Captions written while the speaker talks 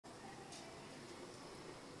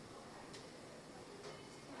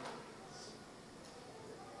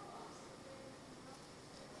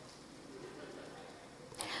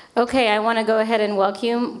Okay, I want to go ahead and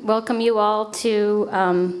welcome you all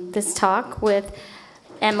to this talk with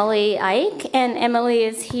Emile Eich. And Emily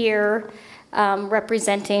is here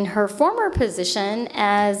representing her former position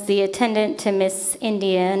as the attendant to Miss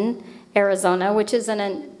Indian Arizona, which is an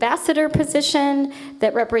ambassador position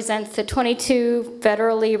that represents the 22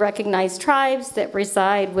 federally recognized tribes that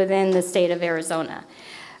reside within the state of Arizona.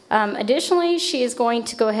 Additionally, she is going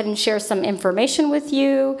to go ahead and share some information with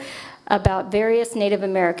you about various Native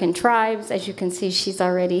American tribes. As you can see, she's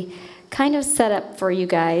already kind of set up for you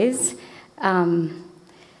guys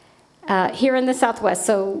here in the Southwest.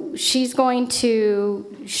 So she's going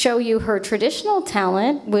to show you her traditional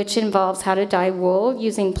talent, which involves how to dye wool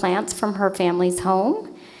using plants from her family's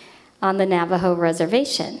home on the Navajo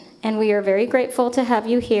Reservation. And we are very grateful to have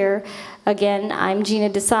you here. Again, I'm Gina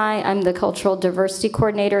Desai. I'm the Cultural Diversity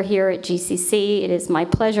Coordinator here at GCC. It is my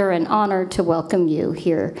pleasure and honor to welcome you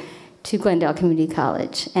here to Glendale Community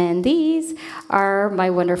College. And these are my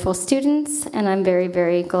wonderful students, and I'm very,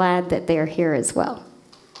 very glad that they're here as well.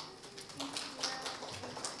 Let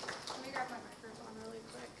me grab my microphone really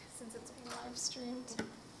quick since it's being live streamed.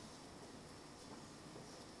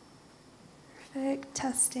 Perfect,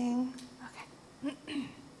 testing. Okay.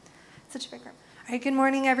 Such a big room. All right, good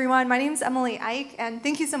morning, everyone. My name is Emile Eich, and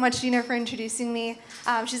thank you so much, Gina, for introducing me.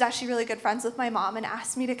 She's actually really good friends with my mom and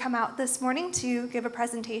asked me to come out this morning to give a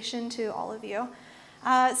presentation to all of you.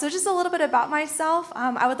 So just a little bit about myself.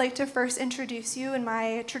 I would like to first introduce you in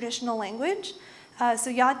my traditional language. So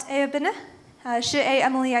yat e bine, she e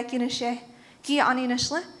Emile Eich ki ani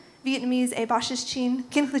nishle, Vietnamese e bashishchin,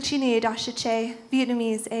 kinchlichini e dashiche,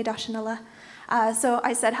 Vietnamese e dashanala. So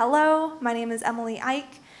I said hello, my name is Emile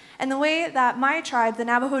Eich. And the way that my tribe, the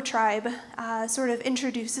Navajo tribe, sort of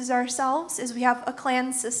introduces ourselves is we have a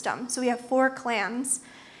clan system. So we have 4 clans.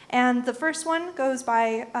 And the first one goes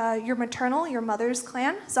by your maternal, your mother's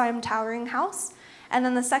clan. So I'm Towering House. And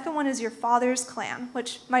then the second one is your father's clan,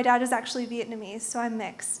 which my dad is actually Vietnamese, so I'm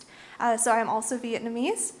mixed. So I'm also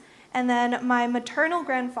Vietnamese. And then my maternal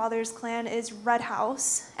grandfather's clan is Red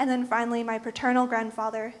House. And then finally, my paternal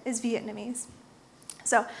grandfather is Vietnamese.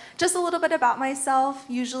 So just a little bit about myself.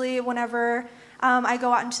 Usually whenever I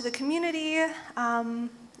go out into the community,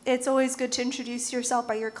 it's always good to introduce yourself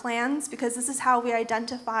by your clans because this is how we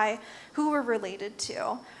identify who we're related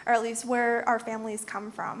to, or at least where our families come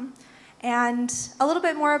from. And a little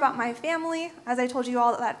bit more about my family. As I told you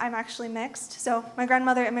all that I'm actually mixed. So my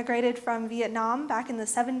grandmother immigrated from Vietnam back in the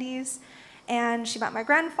 70s, and she met my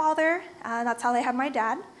grandfather. That's how they had my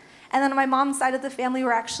dad. And then on my mom's side of the family,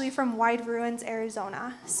 we're actually from Wide Ruins,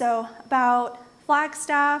 Arizona. So about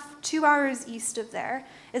Flagstaff, 2 hours east of there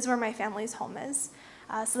is where my family's home is.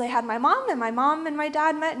 So they had my mom and my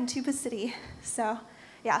dad met in Tuba City. So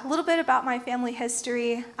yeah, a little bit about my family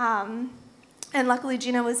history. And luckily,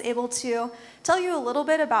 Gina was able to tell you a little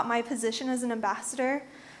bit about my position as an ambassador.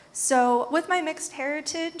 So with my mixed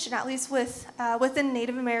heritage, and at least within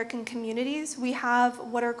Native American communities, we have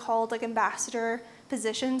what are called like ambassador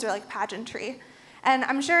positions or like pageantry. And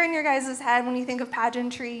I'm sure in your guys' head, when you think of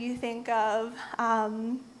pageantry, you think of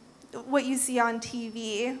what you see on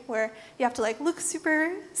TV, where you have to like look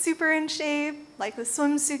super in shape, like the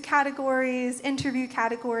swimsuit categories, interview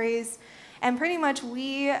categories. And pretty much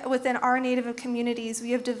within our Native communities,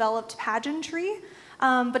 we have developed pageantry,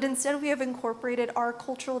 but instead we have incorporated our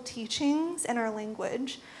cultural teachings and our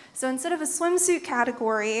language. So instead of a swimsuit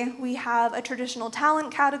category, we have a traditional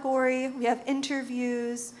talent category, we have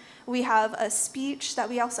interviews, we have a speech that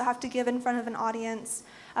we also have to give in front of an audience.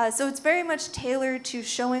 So it's very much tailored to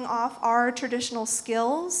showing off our traditional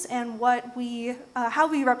skills and how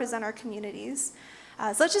we represent our communities.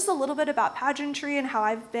 So that's just a little bit about pageantry and how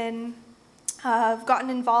I've gotten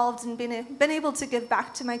involved and been able to give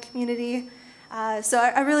back to my community.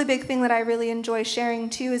 So a really big thing that I really enjoy sharing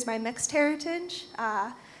too is my mixed heritage.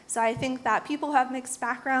 So I think that people who have mixed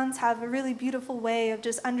backgrounds have a really beautiful way of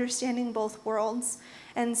just understanding both worlds.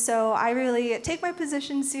 And so I really take my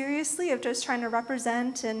position seriously of just trying to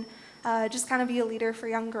represent and just kind of be a leader for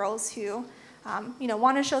young girls who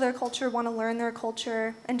want to show their culture, want to learn their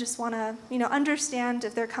culture, and just want to understand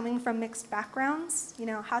if they're coming from mixed backgrounds,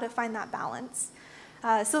 how to find that balance.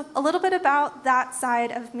 So a little bit about that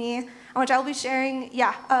side of me, which I'll be sharing,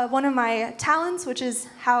 one of my talents, which is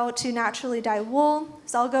how to naturally dye wool.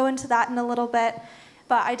 So I'll go into that in a little bit.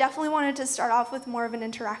 But I definitely wanted to start off with more of an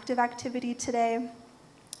interactive activity today.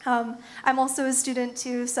 I'm also a student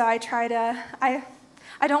too, so I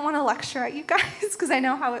don't want to lecture at you guys because I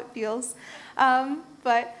know how it feels.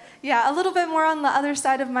 But yeah, a little bit more on the other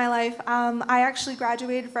side of my life. I actually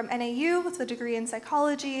graduated from NAU with a degree in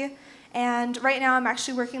psychology. And right now I'm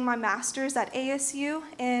actually working my master's at ASU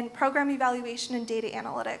in program evaluation and data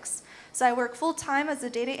analytics. So I work full-time as a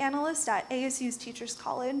data analyst at ASU's Teachers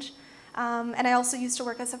College. And I also used to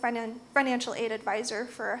work as a financial aid advisor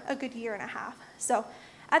for a good year and a half. So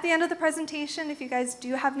at the end of the presentation, if you guys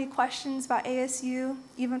do have any questions about ASU,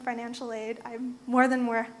 even financial aid, I'm more than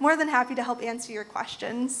happy to help answer your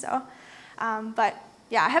questions. So, but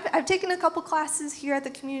yeah, I've taken a couple classes here at the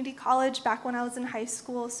community college back when I was in high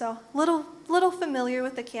school, so little familiar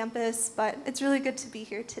with the campus, but it's really good to be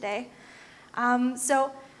here today.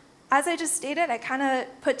 So as I just stated, I kind of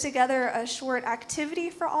put together a short activity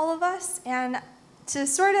for all of us, and to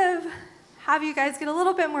sort of have you guys get a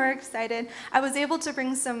little bit more excited, I was able to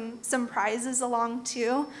bring some prizes along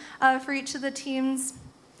too for each of the teams.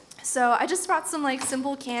 So I just brought some like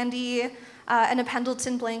simple candy and a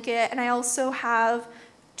Pendleton blanket, and I also have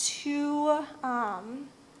two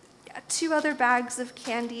other bags of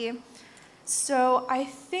candy. So I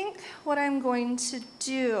think what I'm going to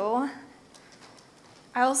do,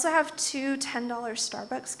 I also have two $10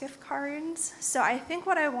 Starbucks gift cards. So I think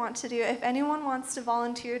what I want to do, if anyone wants to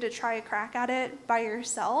volunteer to try a crack at it by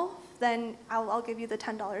yourself, then I'll give you the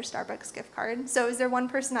 $10 Starbucks gift card. So is there one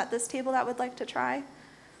person at this table that would like to try?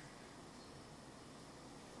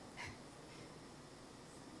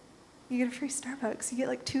 You get a free Starbucks. You get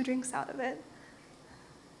like 2 drinks out of it.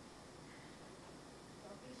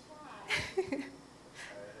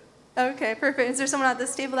 Okay, perfect. Is there someone at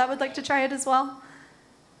this table that would like to try it as well?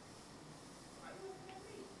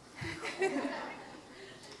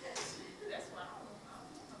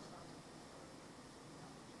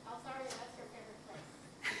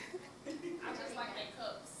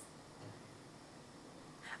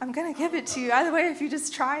 I'm going to give it to you. Either way, if you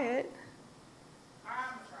just try it.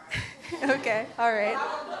 Okay, all right.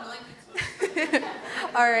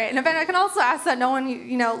 All right, and I can also ask that no one,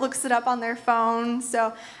 looks it up on their phone.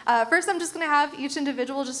 So first I'm just going to have each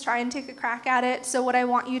individual just try and take a crack at it. So what I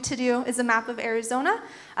want you to do is a map of Arizona.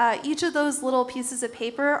 Each of those little pieces of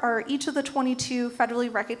paper are each of the 22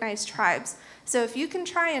 federally recognized tribes. So if you can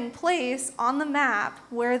try and place on the map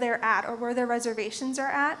where they're at or where their reservations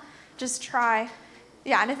are at, just try.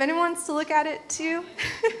 Yeah, and if anyone wants to look at it too.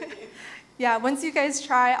 Yeah, once you guys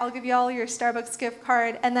try, I'll give you all your Starbucks gift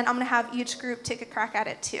card, and then I'm going to have each group take a crack at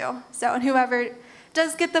it too. So, and whoever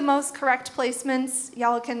does get the most correct placements,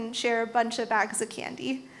 y'all can share a bunch of bags of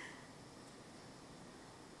candy.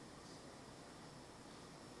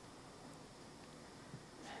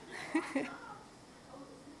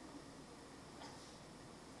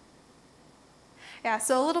 Yeah,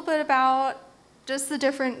 so a little bit about just the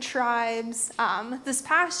different tribes. This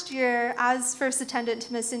past year, as first attendant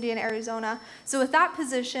to Miss Indiana Arizona, so with that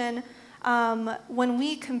position, when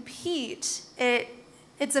we compete,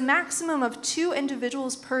 it's a maximum of 2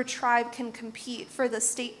 individuals per tribe can compete for the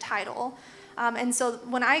state title. And so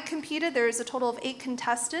when I competed, there was a total of 8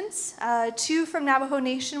 contestants, 2 from Navajo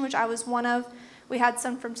Nation, which I was one of. We had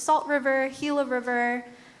some from Salt River, Gila River.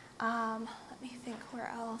 Let me think,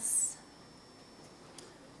 where else?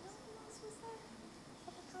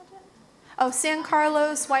 Oh, San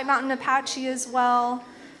Carlos, White Mountain Apache as well.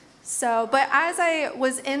 So, but as I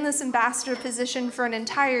was in this ambassador position for an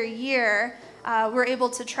entire year, we're able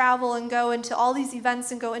to travel and go into all these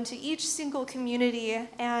events and go into each single community.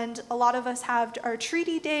 And a lot of us have our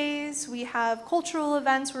treaty days. We have cultural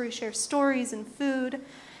events where we share stories and food.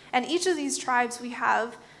 And each of these tribes we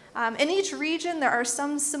have, in each region there are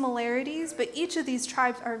some similarities, but each of these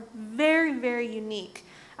tribes are very, very unique.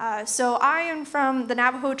 So I am from the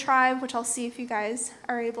Navajo tribe, which I'll see if you guys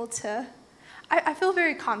are able to. I feel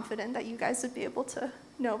very confident that you guys would be able to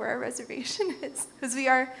know where our reservation is, because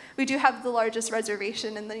we do have the largest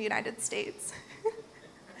reservation in the United States.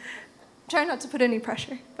 Try not to put any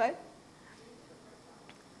pressure, but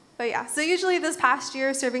yeah. So usually this past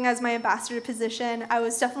year, serving as my ambassador position, I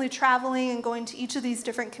was definitely traveling and going to each of these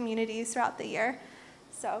different communities throughout the year.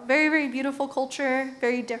 So very, very beautiful culture,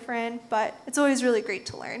 very different, but it's always really great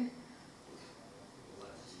to learn.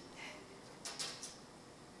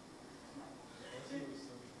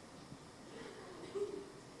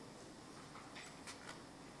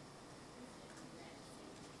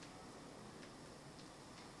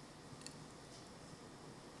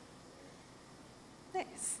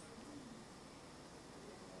 Nice.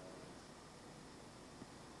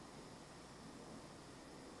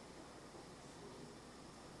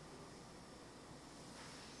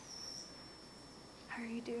 How are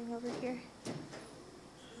you doing over here?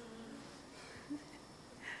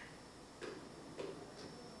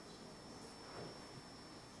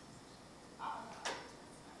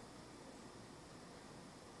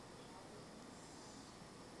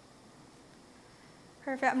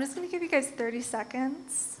 Perfect. I'm just going to give you guys 30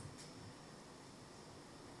 seconds.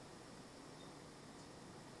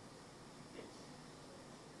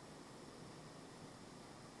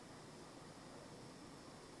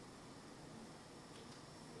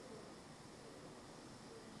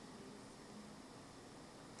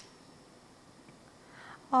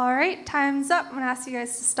 All right, time's up. I'm going to ask you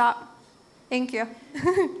guys to stop. Thank you.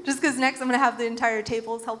 Just because next I'm going to have the entire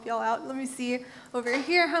tables help y'all out. Let me see over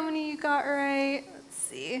here how many you got right. Let's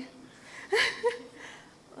see.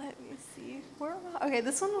 Let me see. Okay,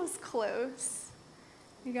 this one was close.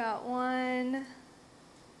 You got 1,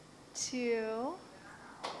 2.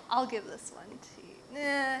 I'll give this one to you.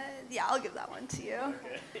 Yeah, I'll give that one to you.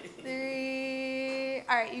 3.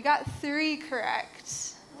 All right, you got 3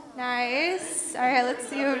 correct. Nice. All right, let's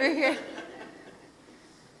see over here.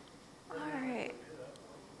 All right.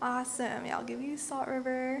 Awesome. Yeah, I'll give you Salt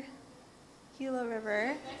River, Gila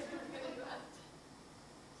River,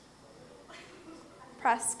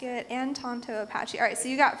 Prescott, and Tonto Apache. All right, so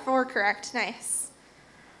you got 4 correct. Nice.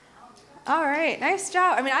 All right, nice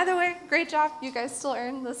job. I mean, either way, great job. You guys still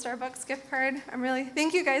earned the Starbucks gift card.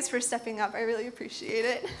 Thank you guys for stepping up. I really appreciate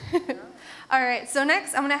it. All right, so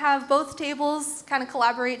next I'm gonna have both tables kind of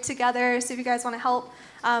collaborate together. So if you guys wanna help,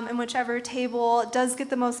 and whichever table does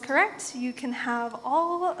get the most correct, you can have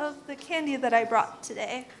all of the candy that I brought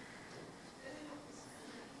today.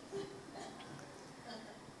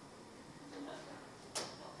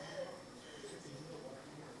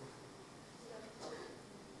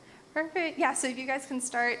 Perfect. Yeah, so if you guys can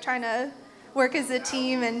start trying to work as a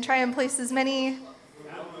team and try and place as many.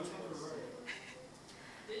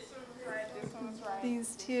 This one's right.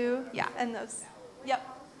 These 2. Yeah, and those. Yep.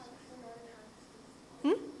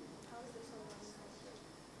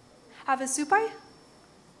 Have a supai?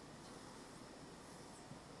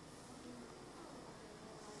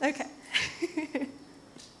 Okay.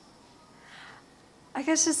 I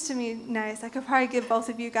guess just to be nice, I could probably give both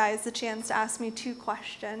of you guys the chance to ask me 2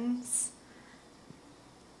 questions.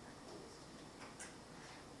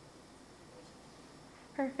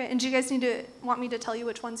 Perfect. And do you guys want me to tell you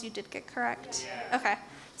which ones you did get correct? Yeah. Okay.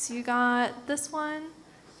 So you got this one.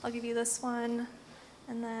 I'll give you this one.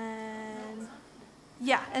 And then,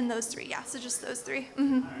 yeah, and those 3. Yeah, so just those 3.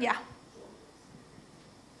 Yeah.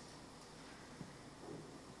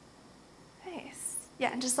 Nice.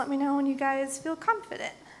 Yeah, and just let me know when you guys feel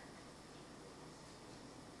confident.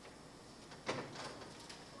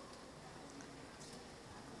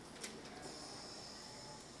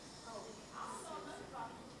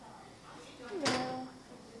 Yeah.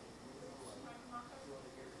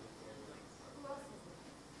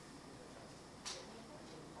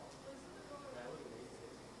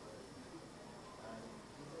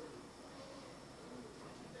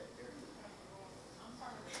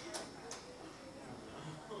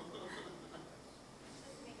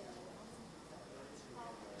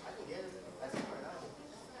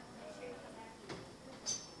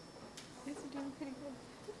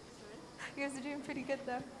 You guys are doing pretty good,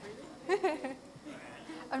 though.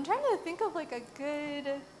 I'm trying to think of like a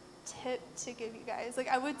good tip to give you guys. Like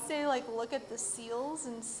I would say like look at the seals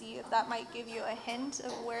and see if that might give you a hint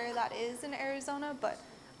of where that is in Arizona, but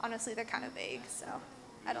honestly they're kind of vague, so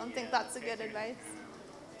I don't think that's a good advice.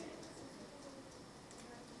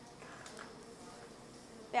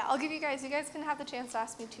 Yeah, I'll give you guys can have the chance to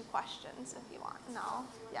ask me 2 questions if you want. No,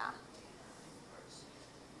 yeah.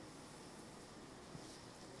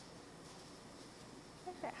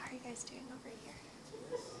 How are you guys doing over here?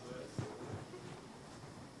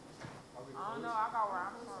 I don't know. I got where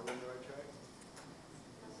I'm from.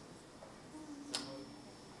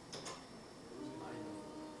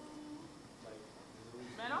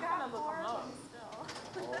 Man, I'm gonna look them up still.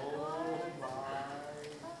 Oh my.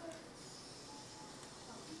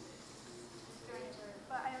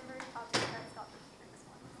 But I am very happy you guys got the Phoenix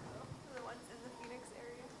ones, so the ones in the Phoenix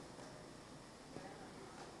area.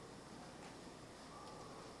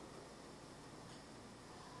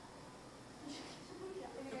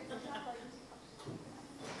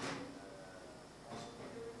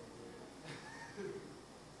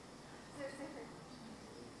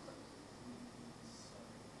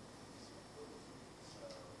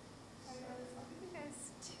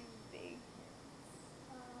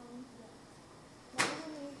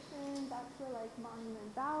 That's where like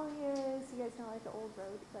Monument Valley is. You guys know like the old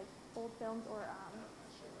road, like old films, or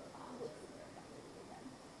what's that movie again?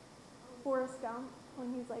 Forrest Gump,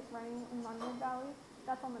 when he's like running in Monument Valley.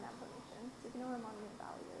 That's on the Navajo Nation. So if you know where Monument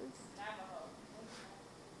Valley is. Navajo.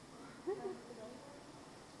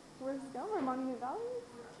 Forrest Gump or Monument Valley?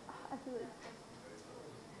 I feel like.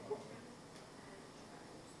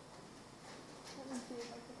 Let me see.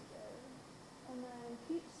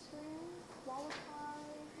 Springs, Wallapai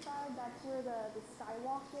side, that's where the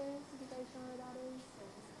skywalk is. Do you guys know where that is?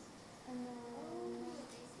 And then,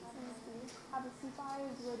 let me see,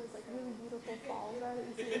 Havasupai is where those like really beautiful falls are that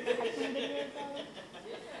you see in the hiking videos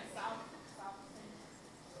of.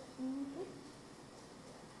 Mm-hmm.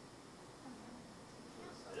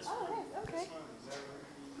 Oh, nice, okay.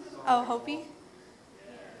 Oh, Hopi?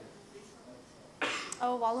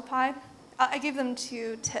 Oh, Wallapai. I gave them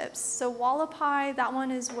 2 tips. So Wallapai, that one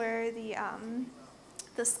is where the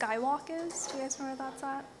skywalk is. Do you guys know where that's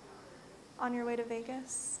at? On your way to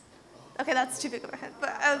Vegas? Okay, that's too big of a hint, but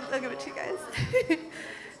I'll give it to you guys.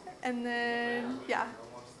 And then, yeah.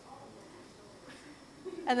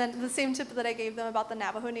 And then the same tip that I gave them about the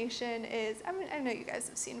Navajo Nation is, I mean, I know you guys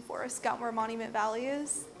have seen Forrest Gump where Monument Valley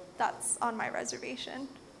is. That's on my reservation.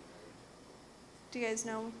 Do you guys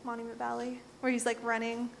know Monument Valley? Where he's like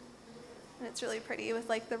running, and it's really pretty with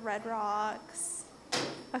like the red rocks.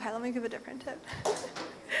 Okay, let me give a different tip.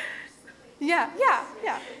 Yeah.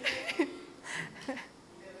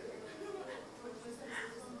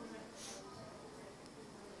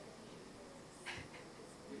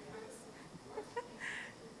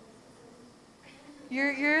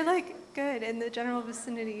 You're like good in the general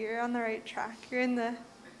vicinity. You're on the right track. You're in the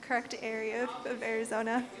correct area of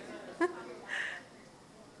Arizona.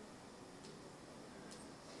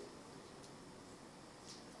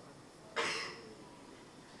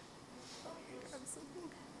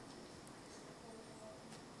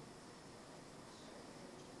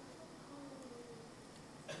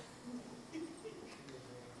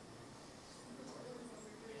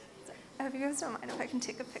 I hope you guys don't mind if I can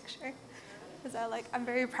take a picture, because I'm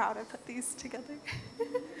very proud I put these together.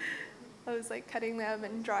 I was like cutting them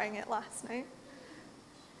and drawing it last night.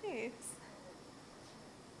 Thanks.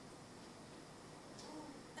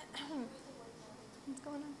 What's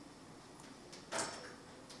going on? Did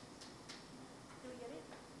we get it?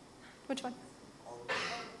 Which one?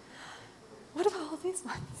 What about all these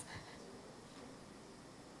ones?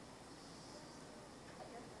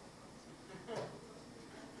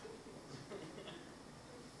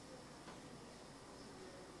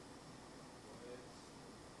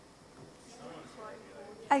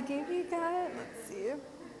 I gave you guys, let's see.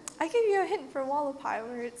 I gave you a hint for Wallapai,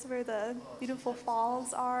 where it's where the beautiful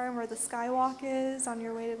falls are and where the skywalk is on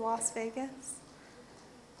your way to Las Vegas.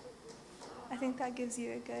 I think that gives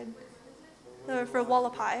you a good, for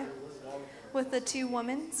Wallapai, with the 2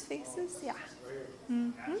 women's faces, yeah.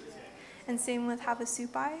 Mm-hmm. And same with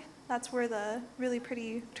Havasupai. That's where the really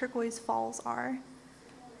pretty turquoise falls are.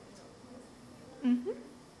 Mm-hmm.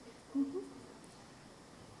 Mm-hmm.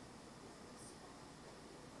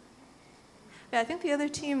 Yeah, I think the other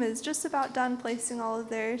team is just about done placing all of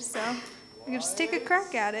theirs, so you can just take a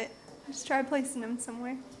crack at it. Just try placing them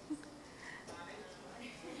somewhere.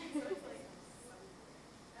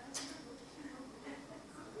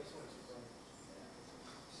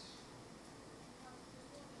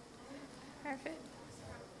 Perfect.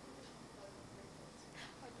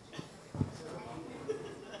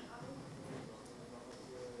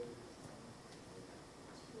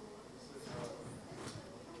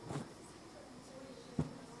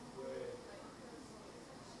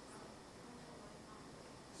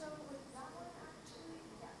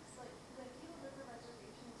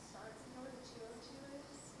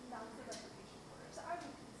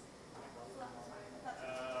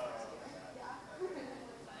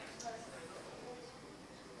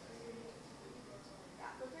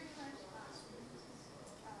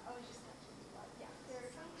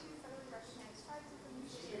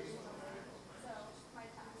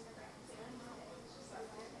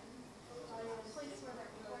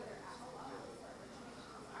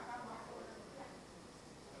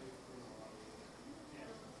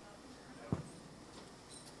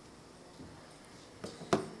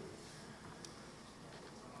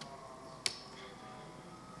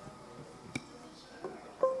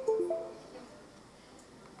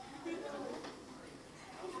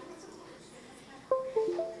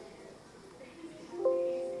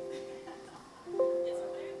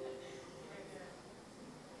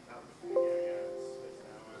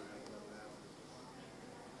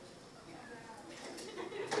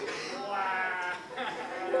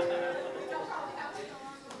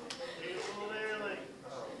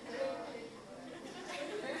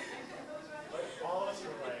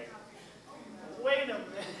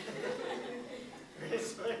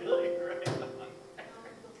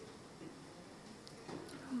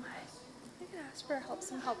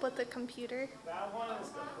 Some help with the computer.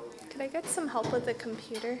 Could I get some help with the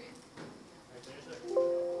computer?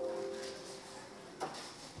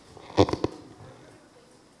 Thank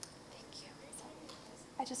you.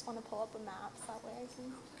 I just want pull up a map so that way I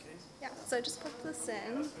can. Okay. Yeah, so I just put this in.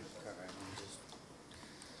 All right,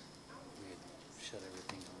 we shut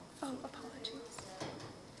everything off. Oh, apologies.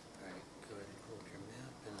 All right, go ahead and pull up your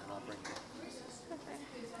map, and then I'll bring it. Okay.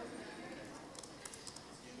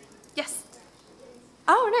 Yes.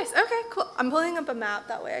 Oh, nice. Okay, cool. I'm pulling up a map.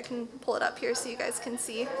 That way I can pull it up here so you guys can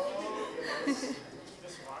see.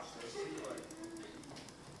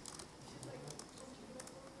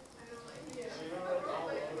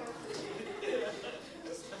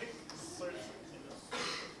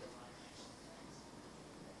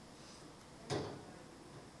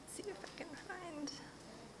 See if I can find.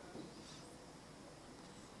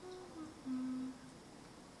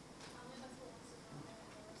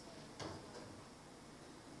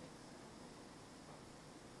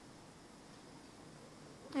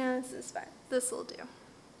 Yeah, this is fine. This will do.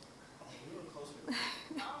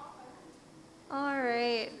 All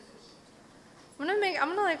right. I'm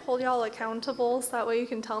gonna like hold y'all accountable so that way you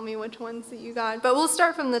can tell me which ones that you got. But we'll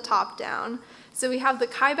start from the top down. So we have the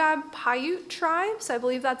Kaibab Paiute tribe. So I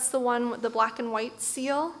believe that's the one with the black and white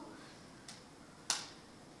seal.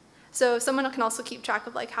 So if someone can also keep track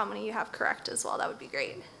of like how many you have correct as well, that would be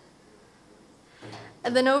great.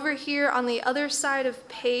 And then over here on the other side of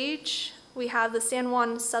page, we have the San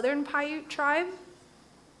Juan Southern Paiute tribe.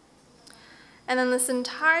 And then this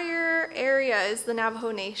entire area is the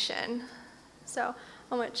Navajo Nation. So,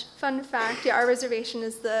 fun fact, yeah, our reservation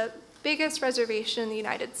is the biggest reservation in the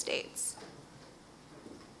United States.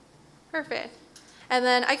 Perfect. And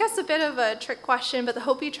then I guess a bit of a trick question, but the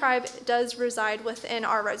Hopi tribe does reside within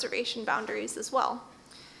our reservation boundaries as well.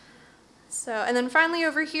 So, and then finally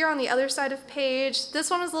over here on the other side of page, this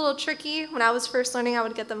one was a little tricky. When I was first learning, I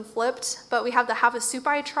would get them flipped, but we have the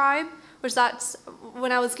Havasupai tribe, which that's,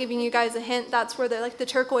 when I was giving you guys a hint, that's where the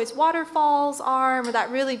turquoise waterfalls are, where that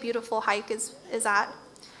really beautiful hike is at.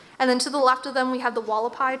 And then to the left of them, we have the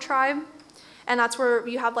Wallapai tribe, and that's where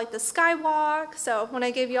you have like the skywalk. So when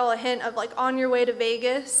I gave you all a hint of like on your way to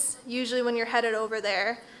Vegas, usually when you're headed over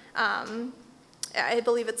there, I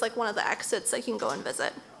believe it's like one of the exits that you can go and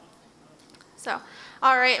visit. So,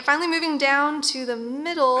 all right, finally moving down to the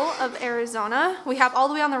middle of Arizona, we have all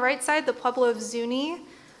the way on the right side, the Pueblo of Zuni,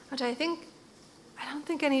 which I don't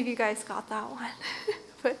think any of you guys got that one.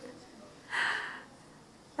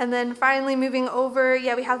 And then finally moving over,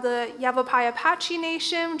 yeah, we have the Yavapai Apache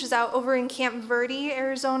Nation, which is out over in Camp Verde,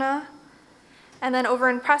 Arizona. And then over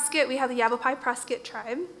in Prescott, we have the Yavapai Prescott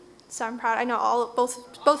tribe. So I'm proud, I know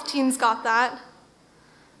both teams got that.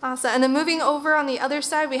 Awesome. And then moving over on the other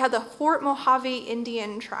side, we have the Fort Mojave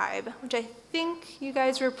Indian tribe, which I think you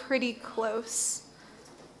guys were pretty close.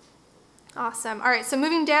 Awesome. All right, so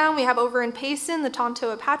moving down, we have over in Payson, the Tonto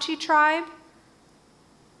Apache tribe.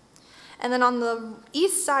 And then on the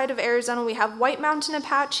east side of Arizona, we have White Mountain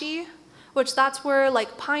Apache, which that's where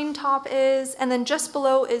like Pine Top is. And then just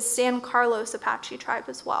below is San Carlos Apache tribe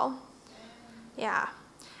as well. Yeah.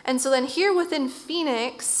 And so then here within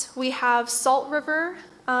Phoenix, we have Salt River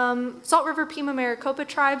Pima Maricopa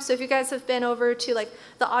tribe. So if you guys have been over to like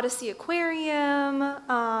the Odyssey Aquarium,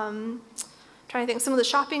 trying to think, some of the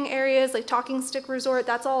shopping areas like Talking Stick Resort,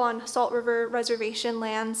 that's all on Salt River Reservation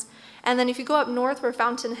lands. And then if you go up north where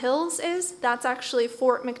Fountain Hills is, that's actually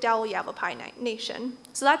Fort McDowell Yavapai Nation.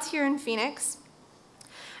 So that's here in Phoenix.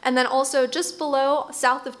 And then also just below,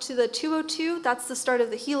 south of to the 202, that's the start of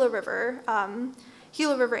the Gila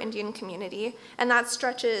River Indian community. And that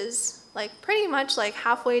stretches like pretty much like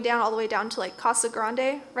halfway down, all the way down to like Casa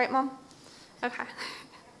Grande, right, Mom? Okay.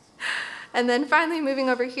 And then finally moving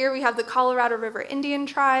over here, we have the Colorado River Indian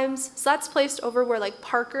tribes. So that's placed over where like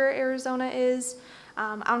Parker, Arizona is.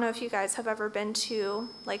 I don't know if you guys have ever been to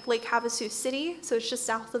like Lake Havasu City, so it's just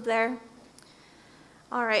south of there.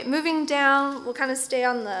 All right, moving down, we'll kind of stay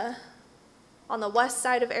on the west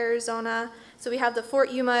side of Arizona. So we have the Fort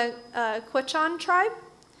Yuma Quechan tribe,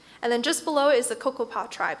 and then just below it is the Cocopah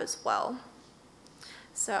tribe as well.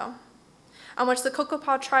 So, on which the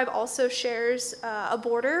Cocopah tribe also shares a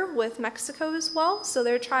border with Mexico as well. So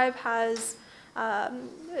their tribe has,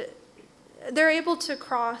 they're able to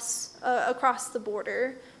cross across the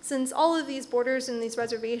border. Since all of these borders and these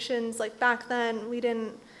reservations, like back then, we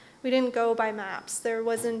didn't go by maps. There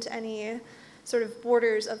wasn't any sort of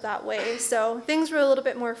borders of that way. So things were a little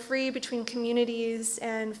bit more free between communities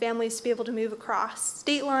and families to be able to move across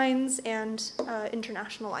state lines and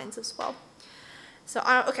international lines as well. So,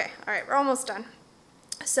 okay, all right, we're almost done.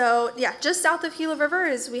 So yeah, just south of Gila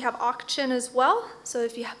River we have Auction as well. So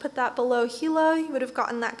if you put that below Gila, you would have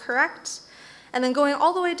gotten that correct. And then going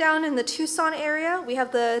all the way down in the Tucson area, we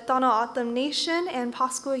have the Thana'atham Nation and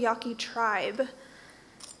Pasco Yaqui tribe.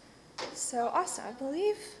 So awesome, I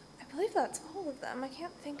believe believe that's all of them. I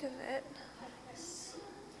can't think of it.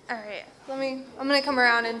 All right, I'm gonna come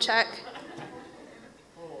around and check.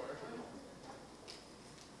 All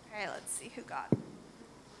right, let's see who got.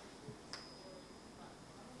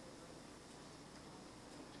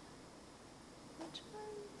 Which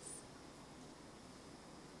ones?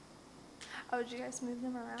 Oh, did you guys move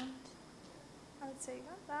them around? I would say you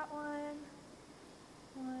got that one.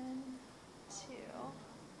 1, 2.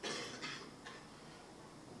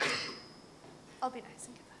 I'll be nice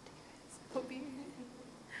and give that to you guys. Hope you.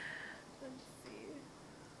 Let's see.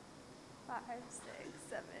 5, 6,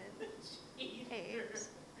 7, 8,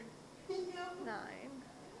 9.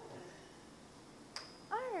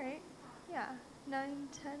 All right. Yeah. 9,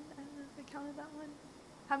 10. I don't know if I counted that one.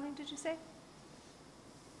 How many did you say?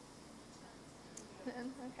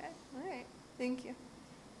 10. Okay. All right. Thank you.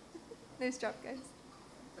 Nice job, guys.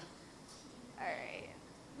 All right.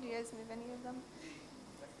 Do you guys move any of them?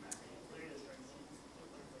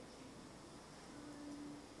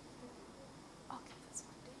 I'll give this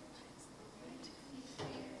one to you guys.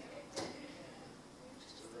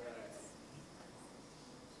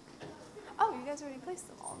 Oh, you guys already placed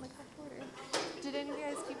them all in the correct order. Did any of you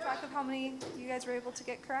guys keep track of how many you guys were able to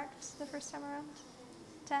get correct the first time around?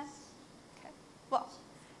 10? Okay. Well,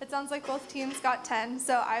 it sounds like both teams got 10,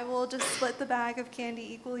 so I will just split the bag of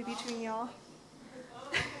candy equally between y'all.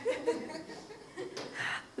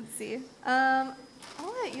 Let's see. I'll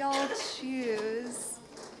let y'all choose.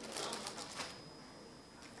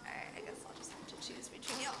 All right, I guess I'll just have to choose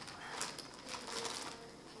between y'all.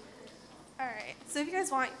 All right, so if you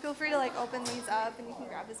guys want, feel free to like open these up and you can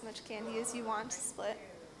grab as much candy as you want to split.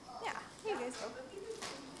 Yeah, here you guys go.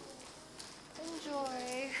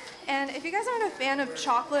 Enjoy. And if you guys aren't a fan of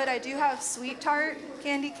chocolate, I do have sweet tart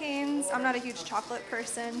candy canes. I'm not a huge chocolate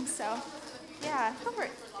person, so yeah, go for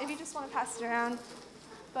it if you just want to pass it around.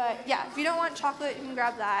 But yeah, if you don't want chocolate, you can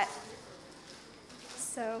grab that.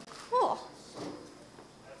 So cool.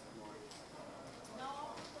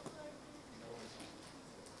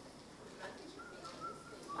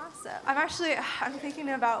 Awesome. I'm thinking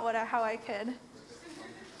about how I could.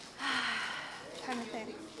 Trying to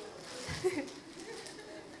think.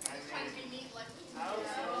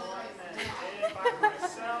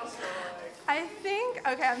 I'm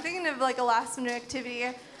thinking of like a last minute activity.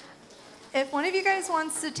 If one of you guys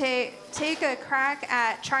wants to take a crack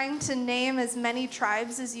at trying to name as many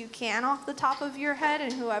tribes as you can off the top of your head,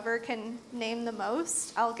 and whoever can name the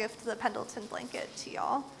most, I'll gift the Pendleton blanket to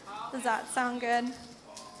y'all. Does that sound good? All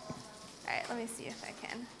right, let me see if I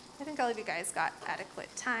can. I think all of you guys got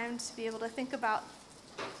adequate time to be able to think about.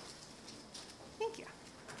 Thank you.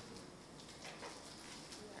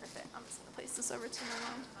 Perfect. I'm just going to place this over to my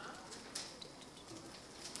mom.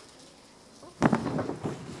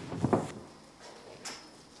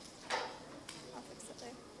 I'll fix it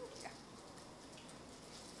later. Yeah.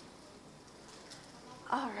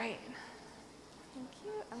 All right. Thank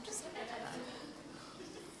you. I'm just going to put that.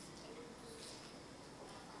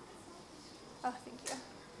 Oh, thank you.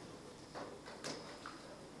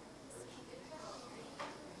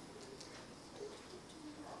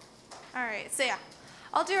 All right, so yeah,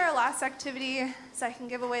 I'll do our last activity so I can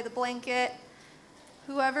give away the blanket.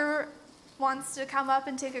 Whoever wants to come up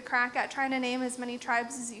and take a crack at trying to name as many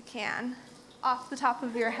tribes as you can off the top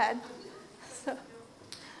of your head. So.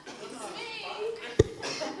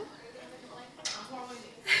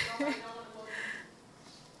 Let me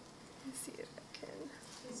see if I can.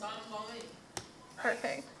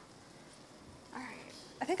 Perfect. All right.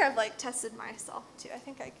 I think I've like tested myself too. I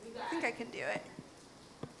think I can do it.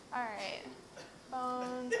 All right.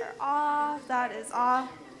 Phones are off. That is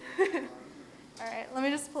off. All right. Let me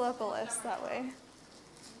just pull up a list that way.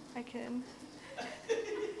 I can.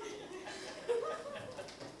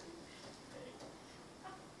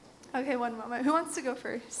 Okay, one moment. Who wants to go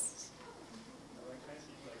first?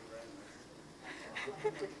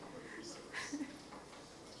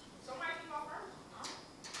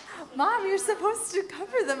 Mom, you're supposed to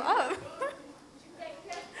cover them up.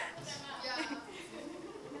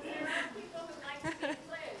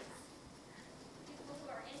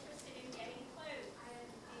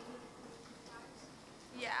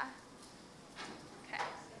 Yeah. Okay.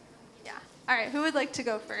 Yeah. All right, who would like to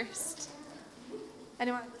go first?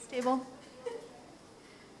 Anyone at this table?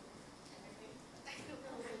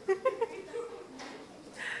 Did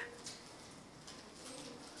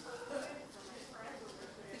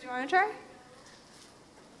you want to try?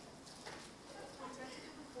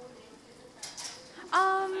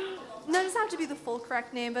 No, it doesn't have to be the full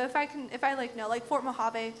correct name, but if I know, like Fort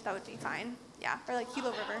Mojave, that would be fine. Yeah, or like Hilo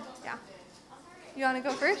River, yeah. You want to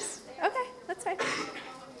go first? Okay, that's fine.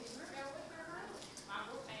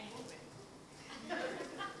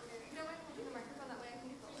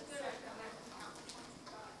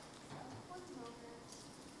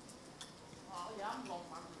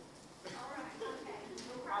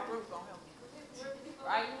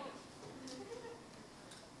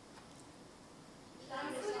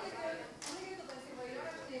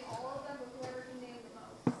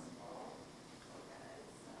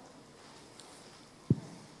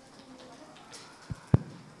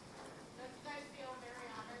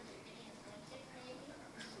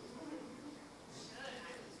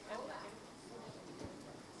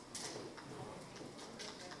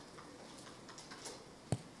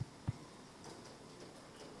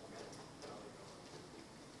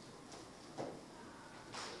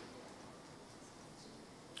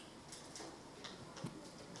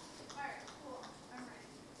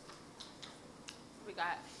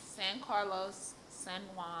 San Carlos, San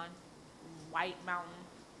Juan, White Mountain.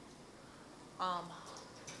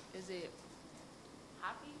 Is it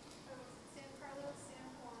Hoppy? San Carlos, San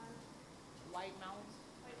Juan, White Mountain.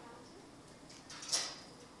 White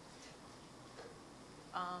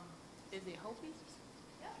Mountain. Is it Hopi?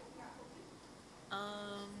 Yep, we got Hopi.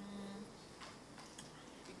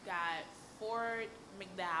 We got Fort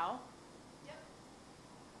McDowell. Yep.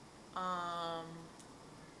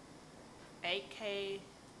 AK.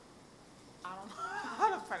 I don't know how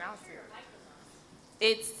to pronounce it.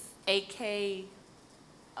 It's AK.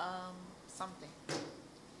 Something.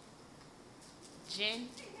 Gin.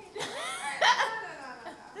 No.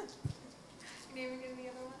 You name again the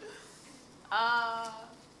other one?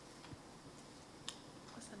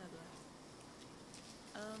 What's another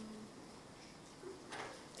one?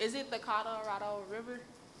 Is it the Colorado River?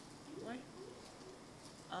 What?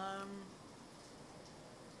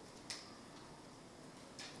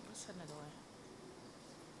 What's another one?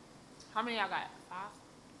 How many y'all got? 5? 1,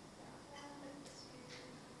 2, 3,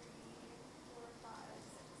 4, 5,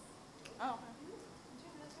 6. Oh, okay.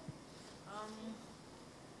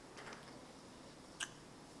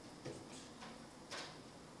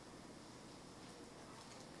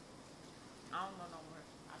 I don't know no more.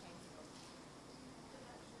 I can't think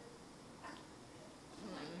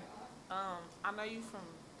of. I know you from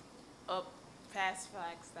up past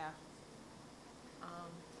Flagstaff.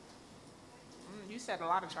 You said a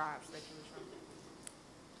lot of tribes that you was from.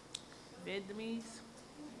 Vietnamese.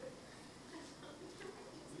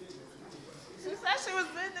 She said she was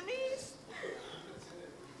Vietnamese.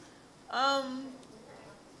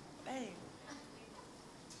 Dang.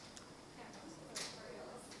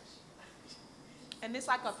 And it's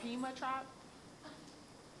like a Pima tribe?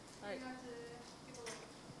 Like,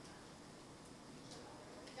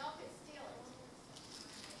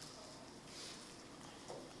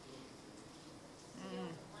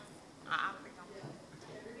 I think I'm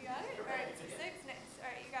You got it? All right, so 6 next. All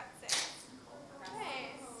right, you got 6.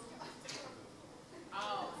 Nice.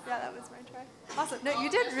 Oh. Yeah, that was my try. Awesome. No, you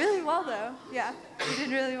did really well, though. Yeah, you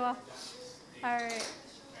did really well. All right.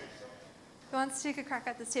 Who wants to take a crack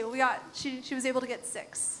at this table? She was able to get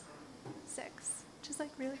 6. 6, which is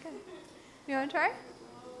like really good. You want to try?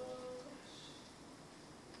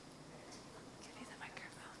 Give me the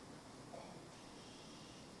microphone.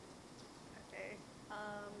 Okay.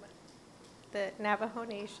 The Navajo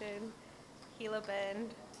Nation, Gila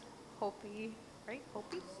Bend, Hopi, right?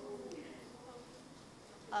 Hopi?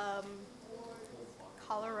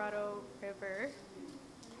 Colorado River.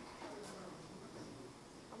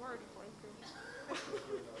 I'm already going through.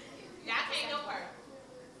 Yeah, I can't go first.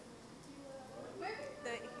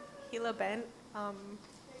 The Gila Bend,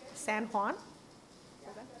 San Juan.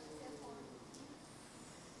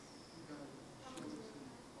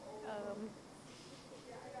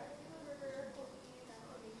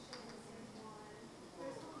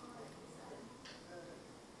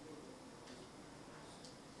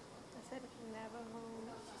 I said Navajo,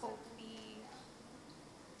 Hopi,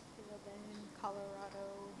 Gila Bend, Colorado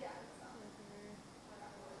River.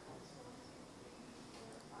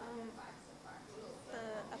 The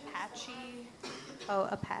Apache. Oh,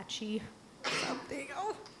 Apache. Something.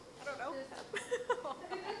 Oh, I don't know.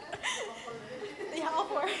 Yeah, all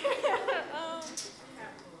 4.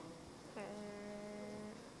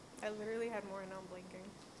 I literally had more and now I'm blinking.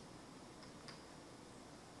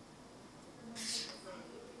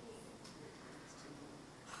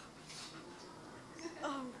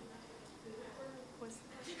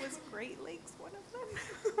 Was Great Lakes one of them?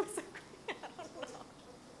 Was it I don't know.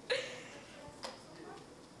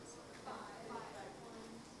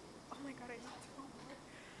 Oh my god, I need to know more.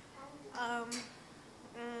 I'm trying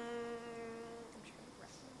to wrap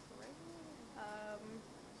my brain.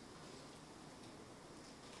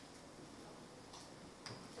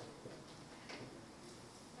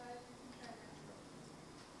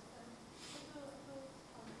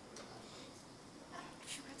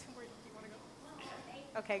 If you got 2 more, do you want to go?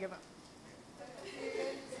 Okay, give up.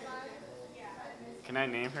 Can I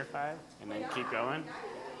name her 5 and then keep going?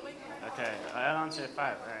 Okay, I'll add on to 5.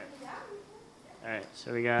 All right. All right.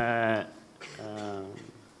 So we got.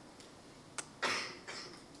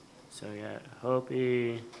 So we got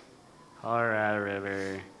Hopi, Colorado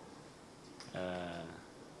River,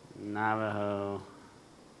 Navajo.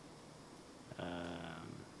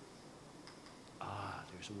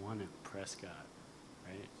 There's one in Prescott,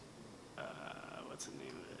 right? What's the name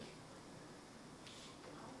of it?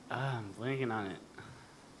 I'm blanking on it.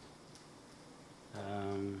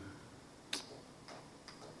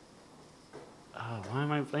 Why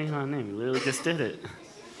am I blanking on the name? We literally just did it.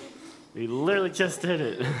 We literally just did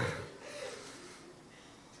it.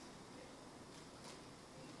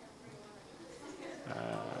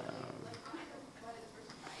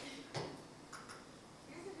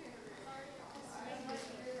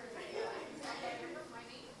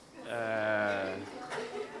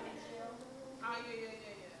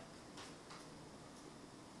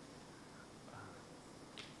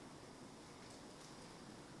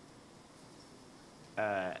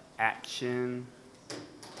 Action.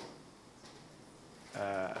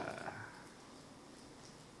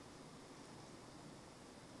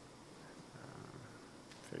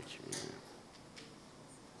 Picturing it.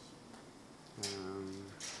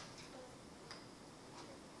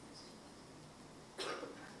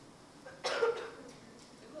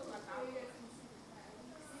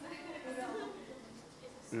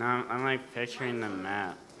 No, I'm like picturing the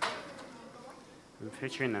map. I'm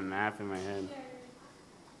picturing the map in my head.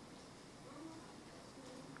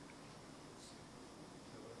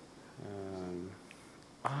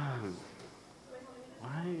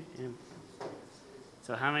 Why?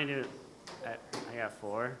 So how many do I got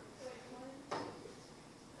 4?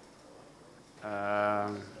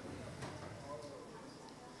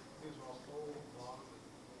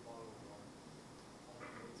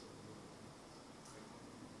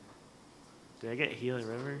 Did I get Gila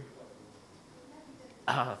River?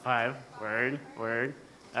 Oh, 5. Word.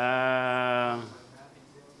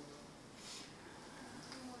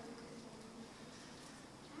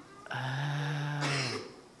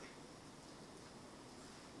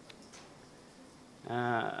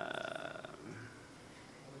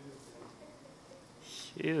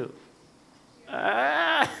 Shoot.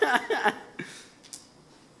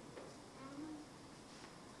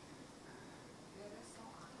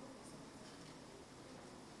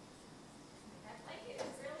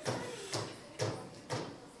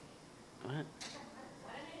 What?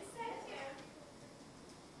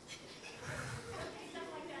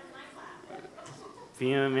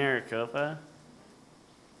 Via Maricopa.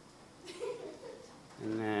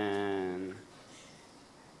 And then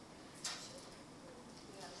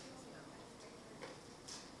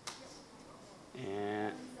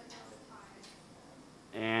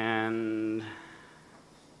and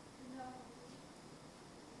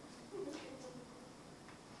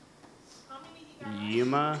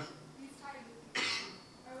Yuma.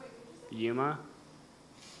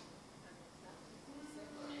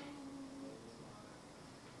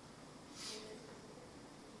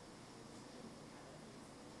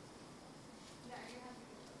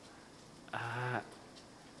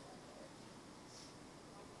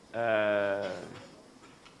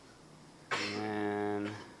 And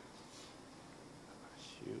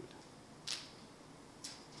shoot.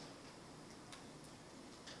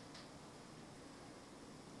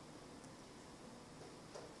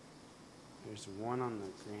 There's one on the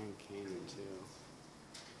Grand Canyon too.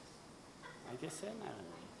 I guess that not.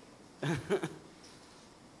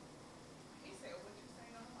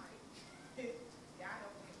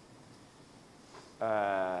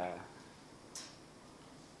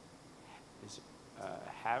 Is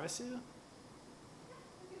Havasu?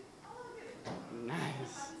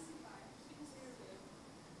 Nice.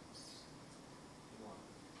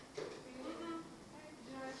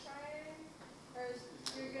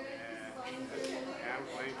 Yeah, I'm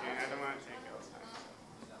blanking. I don't want to take all time.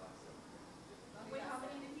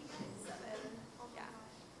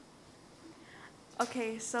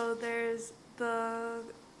 Okay, so there's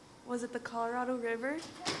was it the Colorado River?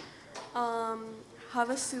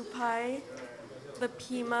 Havasupai, the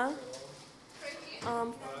Pima.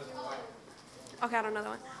 Okay, I don't know that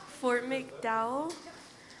one. Fort McDowell,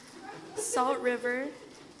 Salt River,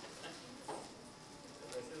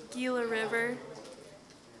 Gila River,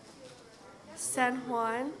 San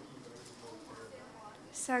Juan,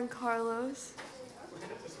 San Carlos,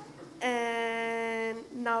 and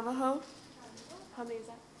Navajo. How many is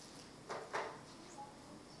that?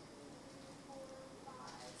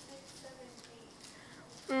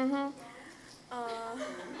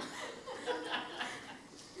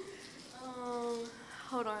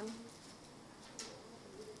 Hold on.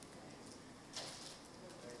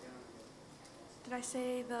 Did I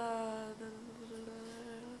say the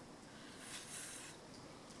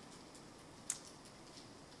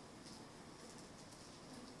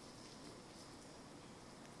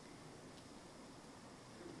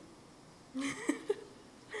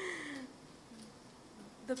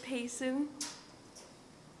Payson?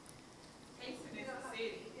 Payson is a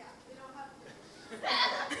city.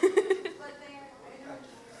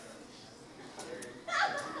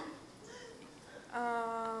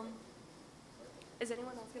 Is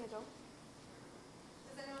anyone else gonna go?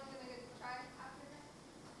 Is anyone gonna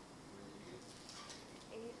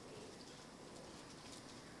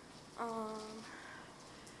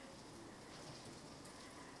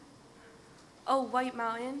Oh, White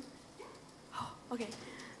Mountain. Oh, okay.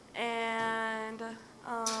 And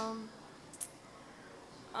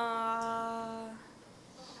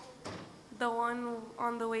the one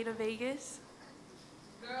on the way to Vegas.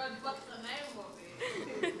 Girl, what's the name of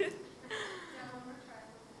it?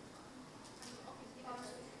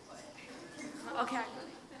 Okay.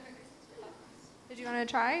 Did you want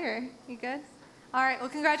to try, or you good? All right, well,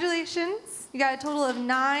 congratulations. You got a total of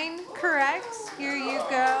 9 correct. Here you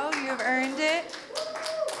go. You have earned it.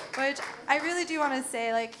 Which I really do want to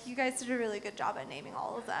say, like, you guys did a really good job at naming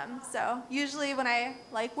all of them. So usually when I,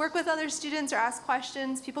 like, work with other students or ask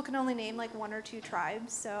questions, people can only name, like, 1 or 2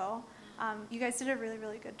 tribes. So you guys did a really,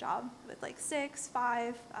 really good job with, like, 6,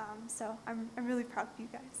 5. So I'm really proud of you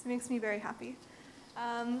guys. It makes me very happy.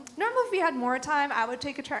 Normally, if we had more time, I would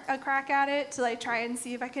take a crack at it to like try and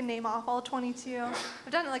see if I can name off all 22.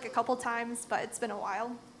 I've done it like a couple times, but it's been a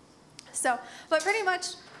while. So, but pretty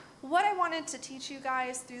much what I wanted to teach you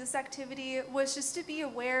guys through this activity was just to be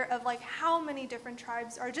aware of like how many different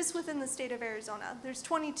tribes are just within the state of Arizona. There's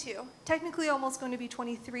 22, technically almost going to be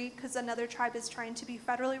 23 because another tribe is trying to be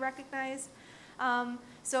federally recognized.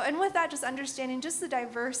 And with that, just understanding just the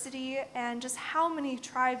diversity and just how many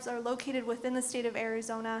tribes are located within the state of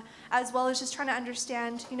Arizona, as well as just trying to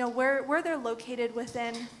understand, you know, where they're located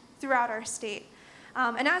within throughout our state.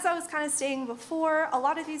 And as I was kind of saying before, a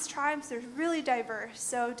lot of these tribes, they're really diverse.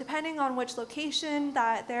 So depending on which location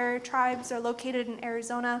that their tribes are located in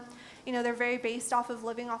Arizona, you know, they're very based off of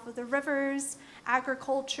living off of the rivers,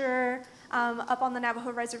 agriculture. Up on the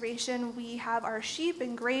Navajo reservation, we have our sheep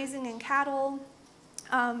and grazing and cattle.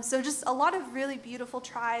 So just a lot of really beautiful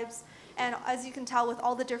tribes. And as you can tell with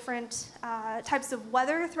all the different types of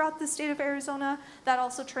weather throughout the state of Arizona, that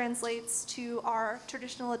also translates to our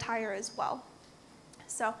traditional attire as well.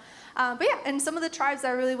 So, but yeah, and some of the tribes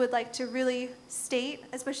I really would like to really state,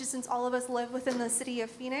 especially since all of us live within the city of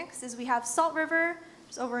Phoenix, is we have Salt River,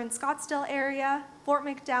 just over in Scottsdale area, Fort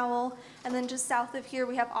McDowell, and then just south of here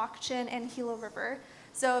we have Auction and Gila River.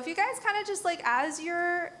 So if you guys kind of just like, as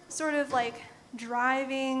you're sort of like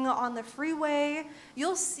driving on the freeway,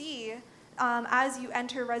 you'll see as you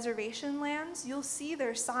enter reservation lands, you'll see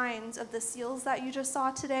their signs of the seals that you just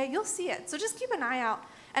saw today. You'll see it, so just keep an eye out.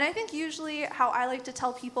 And I think usually how I like to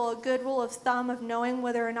tell people a good rule of thumb of knowing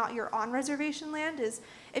whether or not you're on reservation land is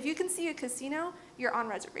if you can see a casino, you're on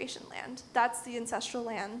reservation land. That's the ancestral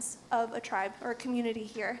lands of a tribe or a community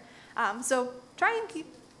here. So try and keep,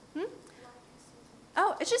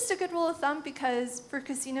 Oh, it's just a good rule of thumb because for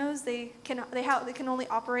casinos, they can only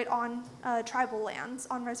operate on tribal lands,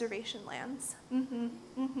 on reservation lands.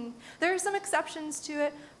 There are some exceptions to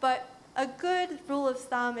it, but a good rule of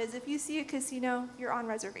thumb is if you see a casino, you're on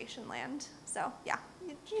reservation land. So yeah,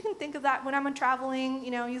 you can think of that when I'm traveling.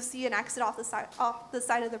 You know, you'll see an exit off the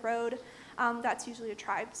side of the road. That's usually a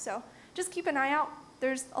tribe. So just keep an eye out.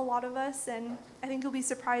 There's a lot of us, and I think you'll be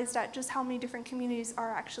surprised at just how many different communities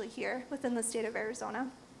are actually here within the state of Arizona.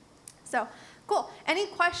 So, cool. Any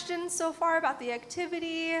questions so far about the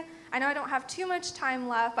activity? I know I don't have too much time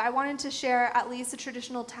left, but I wanted to share at least a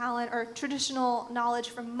traditional talent or traditional knowledge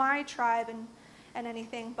from my tribe and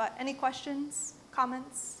anything. But any questions,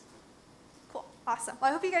 comments? Cool, awesome. Well,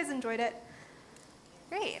 I hope you guys enjoyed it.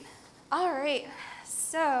 Great. All right,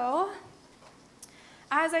 so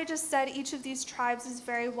as I just said, each of these tribes is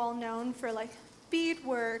very well known for like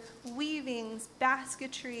beadwork, weavings,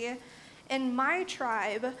 basketry. In my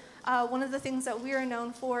tribe, one of the things that we are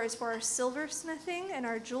known for is for our silversmithing and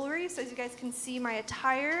our jewelry. So as you guys can see my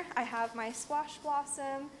attire, I have my squash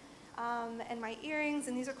blossom and my earrings,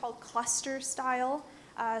 and these are called cluster style.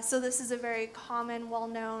 So this is a very common,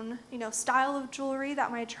 well-known, style of jewelry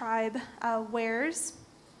that my tribe wears.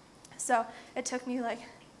 So it took me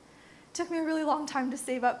a really long time to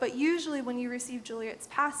save up, but usually when you receive jewelry, it's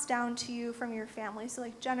passed down to you from your family, so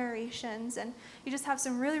like generations, and you just have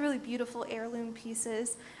some really, really beautiful heirloom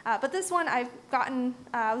pieces. But this one I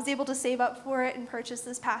was able to save up for it and purchase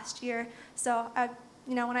this past year, so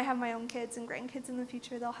when I have my own kids and grandkids in the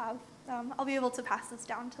future, I'll be able to pass this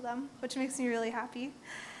down to them, which makes me really happy.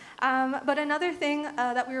 But another thing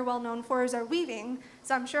that we are well known for is our weaving.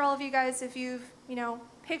 So I'm sure all of you guys, if you've,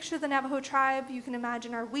 picture the Navajo tribe, you can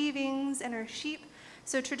imagine our weavings and our sheep.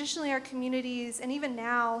 So traditionally our communities, and even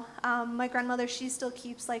now, my grandmother, she still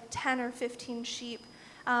keeps like 10 or 15 sheep.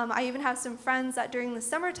 I even have some friends that during the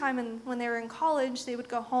summertime and when they were in college, they would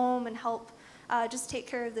go home and help just take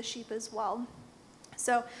care of the sheep as well.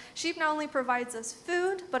 So sheep not only provides us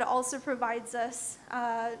food, but it also provides us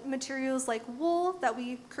materials like wool that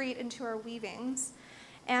we create into our weavings.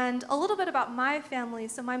 And a little bit about my family.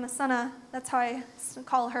 So my Masana, that's how I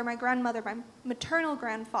call her, my grandmother, my maternal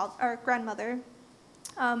grandmother.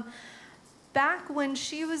 Back when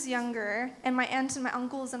she was younger, and my aunts and my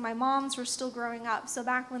uncles and my moms were still growing up, so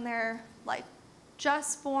back when they're like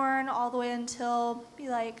just born all the way until be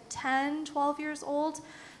like 10, 12 years old,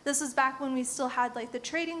 this was back when we still had like the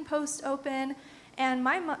trading post open, and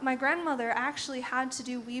my grandmother actually had to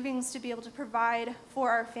do weavings to be able to provide for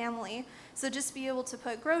our family. So just be able to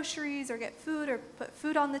put groceries or get food or put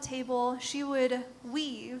food on the table, she would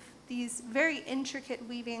weave these very intricate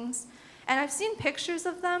weavings. And I've seen pictures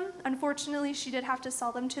of them. Unfortunately, she did have to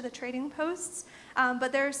sell them to the trading posts.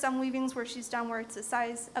 But there are some weavings where she's done where it's the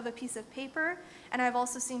size of a piece of paper. And I've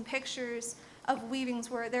also seen pictures of weavings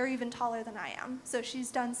where they're even taller than I am. So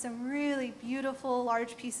she's done some really beautiful,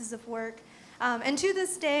 large pieces of work. And to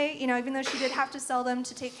this day, you know, even though she did have to sell them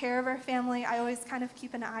to take care of our family, I always kind of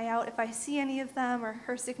keep an eye out if I see any of them or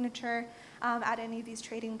her signature at any of these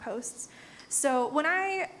trading posts. So when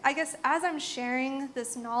I guess as I'm sharing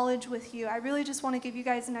this knowledge with you, I really just want to give you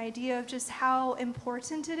guys an idea of just how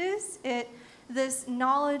important it is. This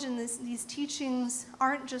knowledge and these teachings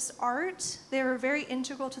aren't just art. They were very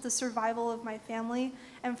integral to the survival of my family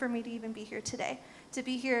and for me to even be here today, to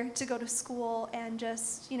be here to go to school and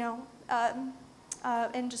just, you know,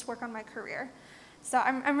 and just work on my career. So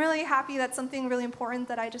I'm really happy. That's something really important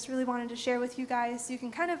that I just really wanted to share with you guys so you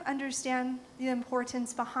can kind of understand the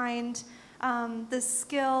importance behind this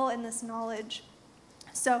skill and this knowledge.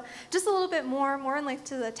 So just a little bit more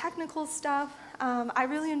into the technical stuff. I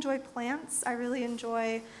really enjoy plants. I really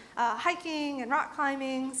enjoy hiking and rock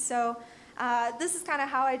climbing. So this is kind of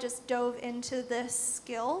how I just dove into this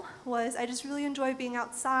skill. I just really enjoy being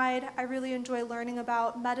outside. I really enjoy learning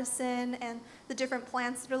about medicine and the different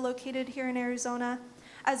plants that are located here in Arizona,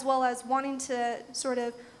 as well as wanting to sort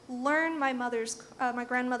of learn my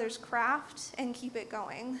grandmother's craft and keep it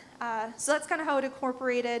going. So that's kind of how it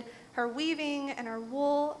incorporated her weaving and her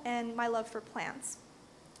wool and my love for plants.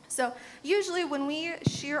 So usually when we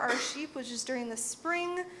shear our sheep, which is during the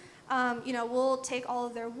spring, you know, we'll take all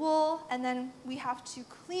of their wool and then we have to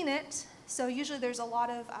clean it. So usually there's a lot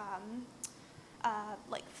of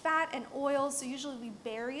like fat and oil, so usually we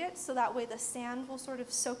bury it so that way the sand will sort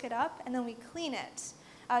of soak it up, and then we clean it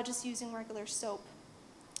just using regular soap.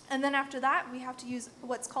 And then after that, we have to use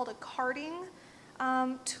what's called a carding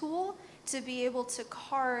tool to be able to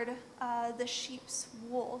card the sheep's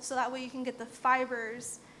wool. So that way you can get the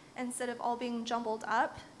fibers, instead of all being jumbled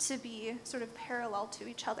up, to be sort of parallel to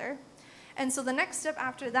each other. And so the next step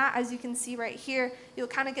after that, as you can see right here, you'll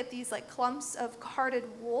kind of get these like clumps of carded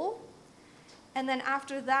wool. And then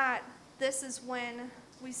after that, this is when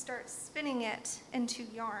we start spinning it into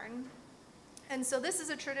yarn. And so this is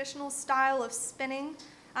a traditional style of spinning.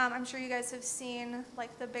 I'm sure you guys have seen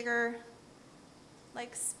like the bigger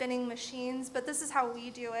like spinning machines, but this is how we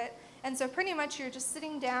do it. And so pretty much you're just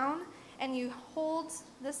sitting down and you hold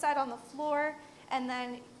this side on the floor and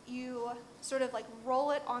then you sort of like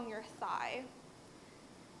roll it on your thigh.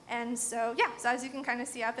 And so yeah, so as you can kind of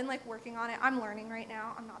see, I've been like working on it. I'm learning right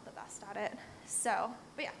now. I'm not the best at it. So,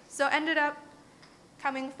 but yeah, so ended up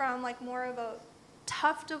coming from like more of a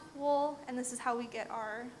tuft of wool, and this is how we get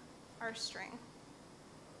our string.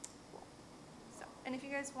 So, and if you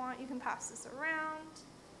guys want, you can pass this around.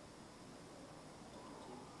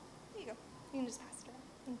 There you go. You can just pass it around.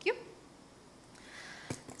 Thank you.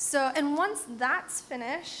 So, and once that's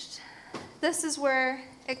finished, this is where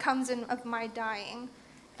it comes in of my dyeing.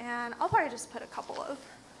 And I'll probably just put a couple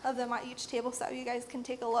of them at each table so that you guys can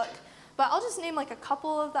take a look. But I'll just name like a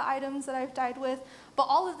couple of the items that I've dyed with. But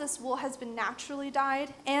all of this wool has been naturally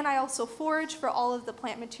dyed, and I also forage for all of the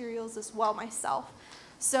plant materials as well myself.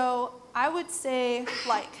 So I would say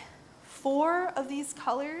like 4 of these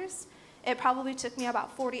colors, it probably took me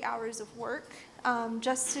about 40 hours of work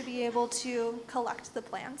just to be able to collect the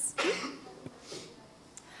plants.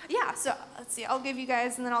 Yeah, so let's see, I'll give you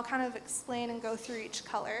guys, and then I'll kind of explain and go through each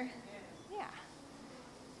color. Yeah.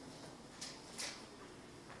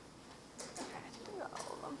 Okay,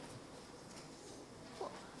 all of them.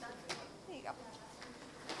 Cool. There you go.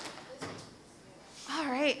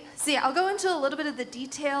 All right, so yeah, I'll go into a little bit of the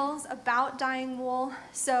details about dyeing wool.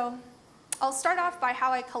 So I'll start off by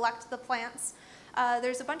how I collect the plants.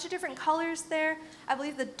 There's a bunch of different colors there. I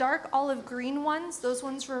believe the dark olive green ones, those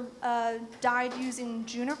ones were dyed using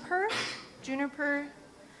juniper,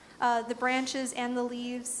 the branches and the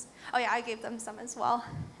leaves. Oh yeah, I gave them some as well.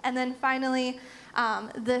 And then finally,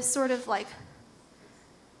 this sort of like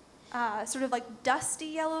sort of like dusty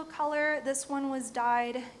yellow color. This one was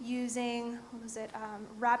dyed using, what was it,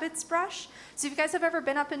 rabbit's brush. So if you guys have ever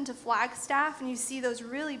been up into Flagstaff and you see those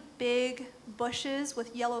really big bushes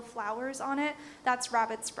with yellow flowers on it, that's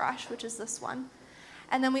rabbit's brush, which is this one.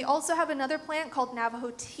 And then we also have another plant called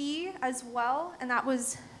Navajo tea as well, and that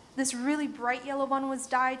was, this really bright yellow one was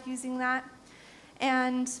dyed using that.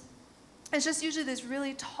 And it's just usually these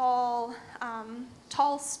really tall,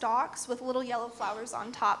 tall stalks with little yellow flowers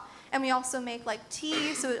on top. And we also make like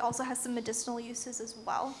tea, so it also has some medicinal uses as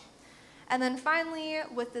well. And then finally,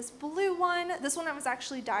 with this blue one, this one I was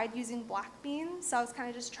actually dyed using black beans, so I was kind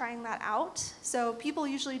of just trying that out. So people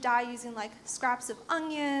usually dye using like scraps of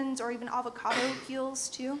onions or even avocado peels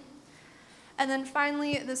too. And then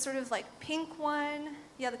finally, this sort of like pink one,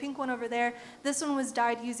 yeah, the pink one over there, this one was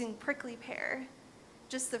dyed using prickly pear,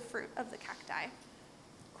 just the fruit of the cacti.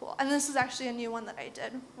 Cool. And this is actually a new one that I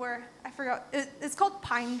did where I forgot, it's called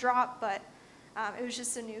pine drop, but it was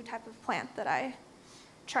just a new type of plant that I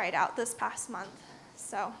tried out this past month.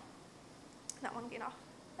 So that one getting off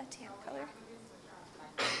a tan color.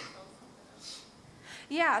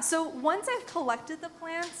 Yeah, so once I've collected the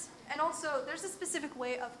plants, and also there's a specific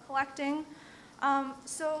way of collecting.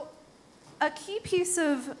 So a key piece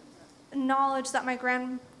of knowledge that my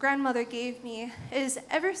grandmother gave me is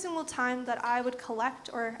every single time that I would collect,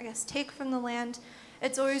 or I guess take from the land,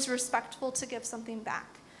 it's always respectful to give something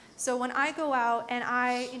back. So when I go out and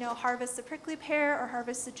I, harvest the prickly pear or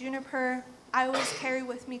harvest the juniper, I always carry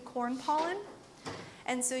with me corn pollen.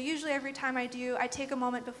 And so usually every time I do, I take a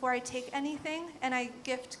moment before I take anything and I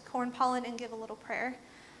gift corn pollen and give a little prayer.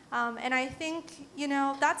 And I think,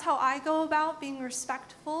 that's how I go about being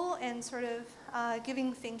respectful and sort of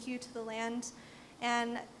giving thank you to the land.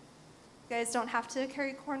 And you guys don't have to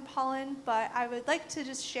carry corn pollen, but I would like to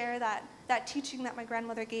just share that teaching that my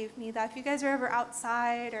grandmother gave me, that if you guys are ever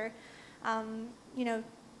outside or,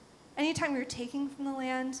 anytime you're taking from the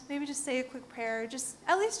land, maybe just say a quick prayer,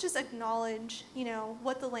 at least just acknowledge,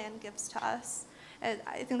 what the land gives to us. And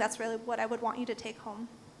I think that's really what I would want you to take home.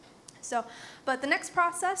 So, but the next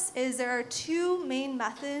process is there are two main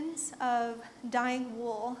methods of dyeing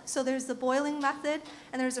wool. So there's the boiling method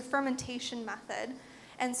and there's a fermentation method.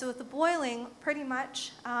 And so with the boiling, pretty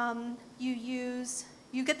much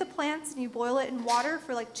you get the plants and you boil it in water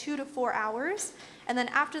for like 2 to 4 hours. And then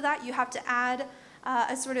after that, you have to add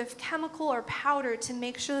a sort of chemical or powder to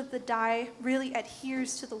make sure that the dye really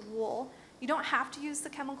adheres to the wool. You don't have to use the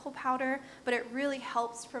chemical powder, but it really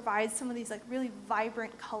helps provide some of these like really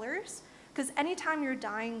vibrant colors. Because anytime you're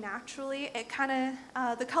dyeing naturally, it kind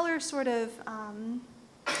of, the color sort of,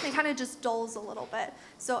 it kind of just dulls a little bit.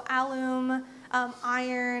 So alum,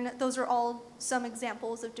 iron, those are all some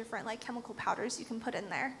examples of different like chemical powders you can put in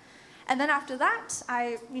there. And then after that,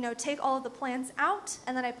 I take all of the plants out,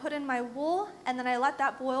 and then I put in my wool, and then I let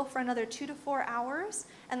that boil for another 2 to 4 hours,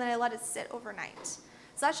 and then I let it sit overnight.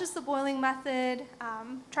 So that's just the boiling method.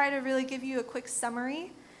 Try to really give you a quick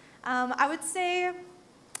summary. I would say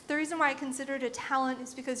the reason why I consider it a talent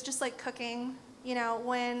is because just like cooking,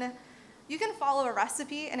 when you can follow a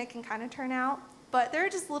recipe and it can kind of turn out, but there are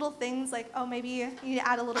just little things like, oh, maybe you need to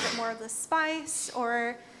add a little bit more of the spice,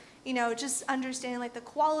 or just understanding like the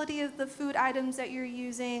quality of the food items that you're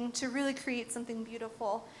using to really create something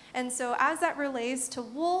beautiful. And so as that relates to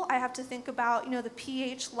wool, I have to think about, the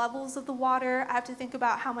pH levels of the water. I have to think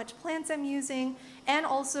about how much plants I'm using, and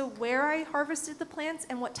also where I harvested the plants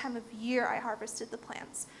and what time of year I harvested the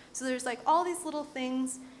plants. So there's like all these little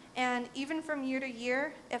things, and even from year to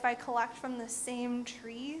year, if I collect from the same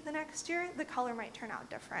tree the next year, the color might turn out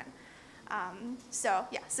different. So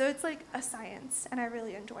it's like a science, and I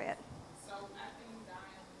really enjoy it. So after you dye them,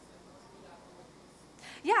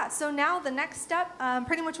 Yeah, so now the next step,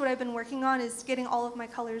 pretty much what I've been working on is getting all of my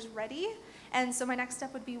colors ready, and so my next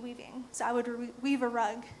step would be weaving. So I would weave a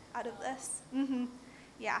rug out of this.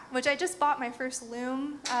 Yeah, which I just bought my first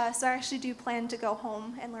loom, so I actually do plan to go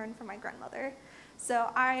home and learn from my grandmother.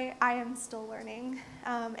 So I am still learning,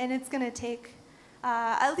 and it's going to take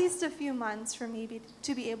at least a few months for me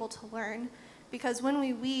to be able to learn, because when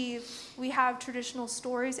we weave, we have traditional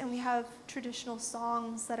stories and we have traditional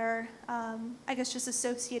songs that are, I guess, just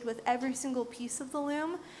associated with every single piece of the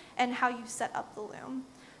loom and how you set up the loom.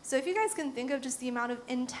 So if you guys can think of just the amount of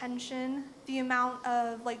intention, the amount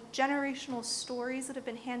of like generational stories that have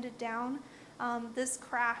been handed down, this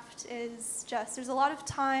craft is just, there's a lot of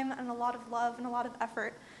time and a lot of love and a lot of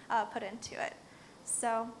effort put into it.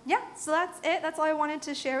 So yeah, so that's it. That's all I wanted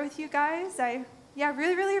to share with you guys. I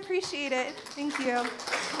really, really appreciate it. Thank you.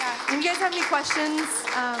 Yeah, if you guys have any questions,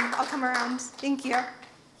 I'll come around. Thank you.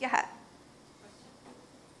 Yeah.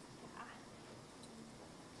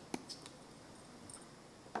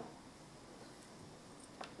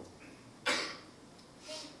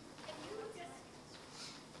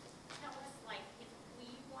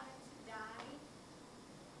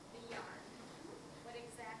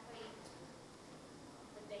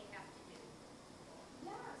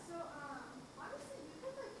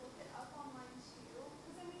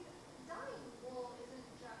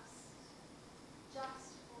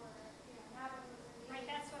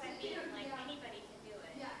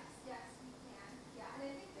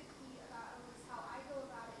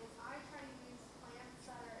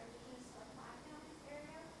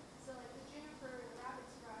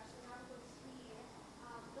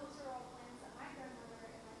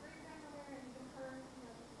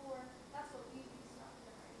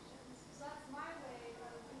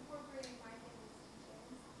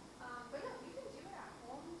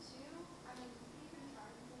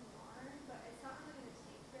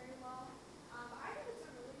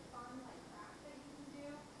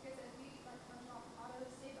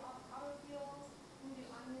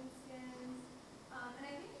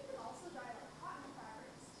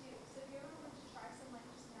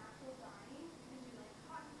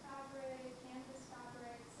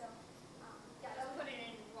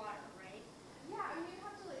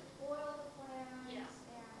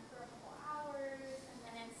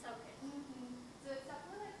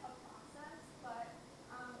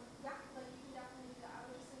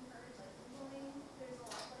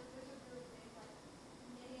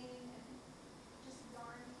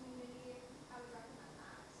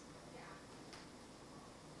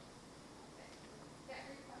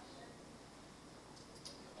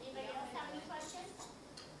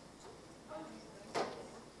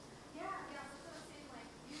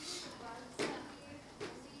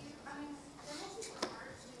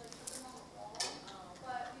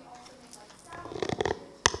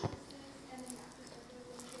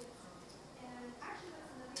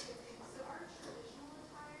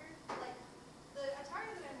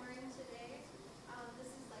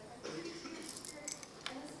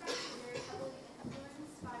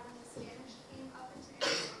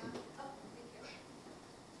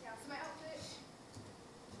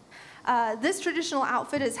 This traditional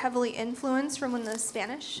outfit is heavily influenced from when the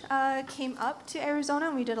Spanish came up to Arizona,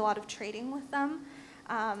 and we did a lot of trading with them.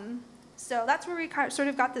 So that's where we sort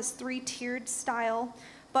of got this three-tiered style.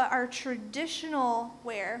 But our traditional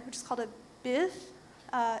wear, which is called a bith,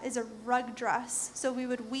 is a rug dress. So we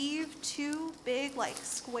would weave two big like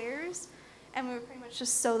squares, and we would pretty much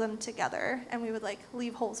just sew them together, and we would like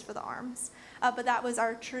leave holes for the arms. But that was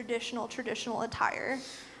our traditional attire.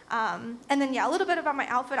 And then yeah, a little bit about my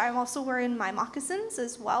outfit. I'm also wearing my moccasins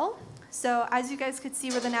as well. So as you guys could see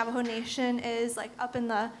where the Navajo Nation is like up in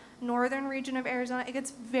the northern region of Arizona, it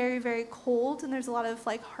gets very, very cold, and there's a lot of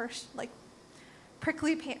like harsh, like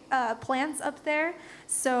prickly plants up there.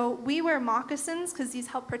 So we wear moccasins because these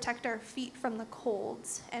help protect our feet from the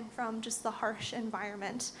colds and from just the harsh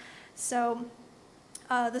environment. So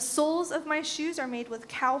the soles of my shoes are made with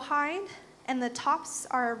cowhide, and the tops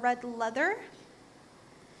are red leather.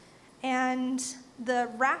 And the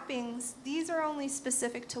wrappings, these are only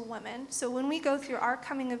specific to women. So when we go through our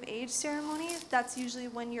coming of age ceremony, that's usually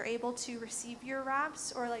when you're able to receive your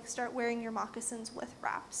wraps or like start wearing your moccasins with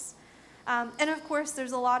wraps. And of course,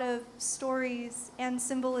 there's a lot of stories and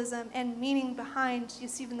symbolism and meaning behind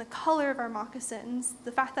just even the color of our moccasins.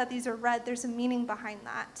 The fact that these are red, there's a meaning behind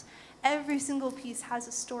that. Every single piece has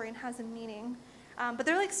a story and has a meaning. But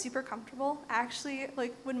they're like super comfortable. I actually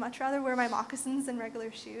like would much rather wear my moccasins than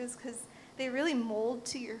regular shoes because they really mold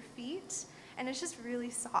to your feet and it's just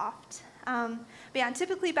really soft. But yeah, and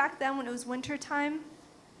typically back then when it was winter time,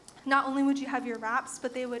 not only would you have your wraps,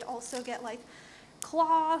 but they would also get like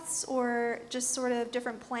cloths or just sort of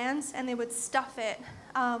different plants, and they would stuff it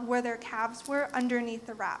where their calves were underneath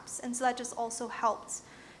the wraps. And so that just also helped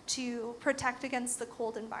to protect against the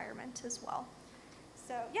cold environment as well.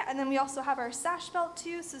 So yeah, and then we also have our sash belt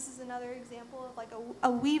too. So this is another example of like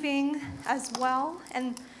a weaving as well.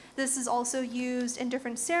 And this is also used in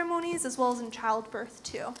different ceremonies as well as in childbirth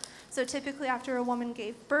too. So typically after a woman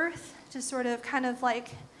gave birth, to sort of kind of like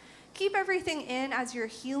keep everything in as you're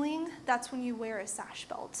healing, that's when you wear a sash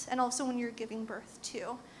belt. And also when you're giving birth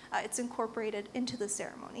too. It's incorporated into the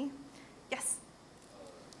ceremony. Yes?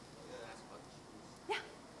 Yeah.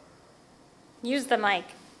 Use the mic.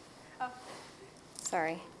 Oh.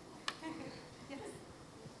 Sorry. Yes.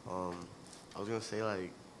 I was gonna say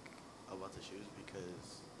like about the shoes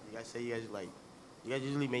because you guys say you guys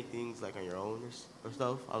usually make things like on your own or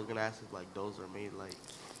stuff. I was gonna ask if like those are made like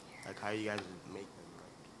how you guys make them,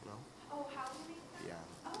 like, you know? Oh, how do we make them? Yeah.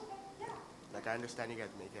 Oh, okay, yeah. Like I understand you guys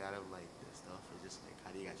make it out of like this stuff, or just like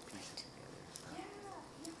how do you guys piece it together?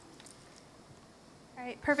 Yeah. All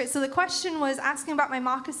right, perfect. So the question was asking about my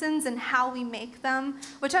moccasins and how we make them,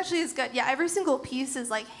 which actually is good. Yeah, every single piece is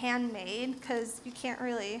like handmade because you can't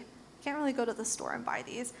really go to the store and buy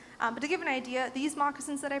these. But to give an idea, these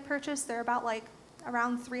moccasins that I purchased, they're about like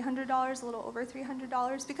around $300, a little over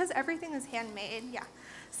 $300, because everything is handmade. Yeah.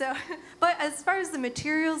 So, but as far as the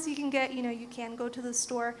materials you can get, you can go to the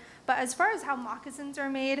store. But as far as how moccasins are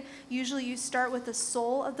made, usually you start with the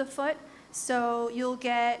sole of the foot. So you'll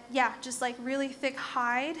get, just like really thick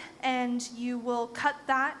hide, and you will cut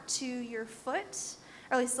that to your foot,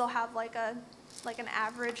 or at least they'll have like an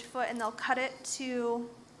average foot, and they'll cut it to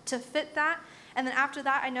fit that. And then after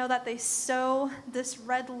that, I know that they sew this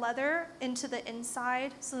red leather into the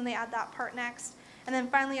inside, so then they add that part next. And then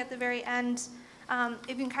finally at the very end, if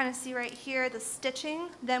you can kind of see right here, the stitching,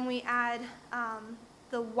 then we add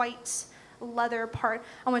the white leather part,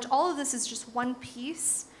 on which all of this is just one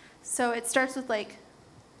piece. So it starts with like,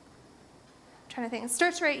 it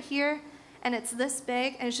starts right here, and it's this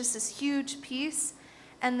big, and it's just this huge piece.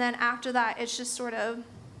 And then after that, it's just sort of,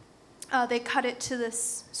 they cut it to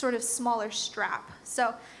this sort of smaller strap.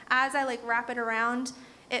 So as I like wrap it around,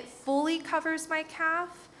 it fully covers my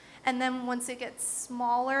calf. And then once it gets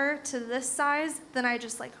smaller to this size, then I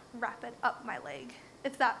just like wrap it up my leg,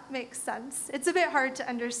 if that makes sense. It's a bit hard to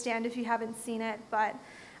understand if you haven't seen it, but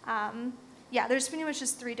yeah, there's pretty much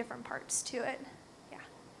just 3 different parts to it. Yeah.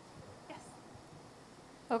 Yes.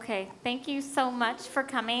 Okay, thank you so much for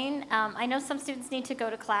coming. I know some students need to go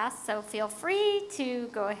to class, so feel free to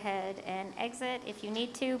go ahead and exit if you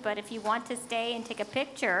need to, but if you want to stay and take a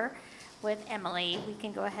picture with Emily, we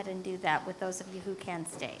can go ahead and do that with those of you who can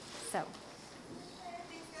stay. So,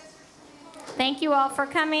 thank you all for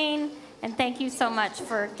coming, and thank you so much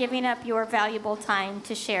for giving up your valuable time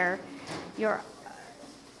to share your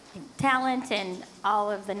talent and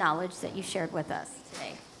all of the knowledge that you shared with us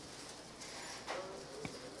today.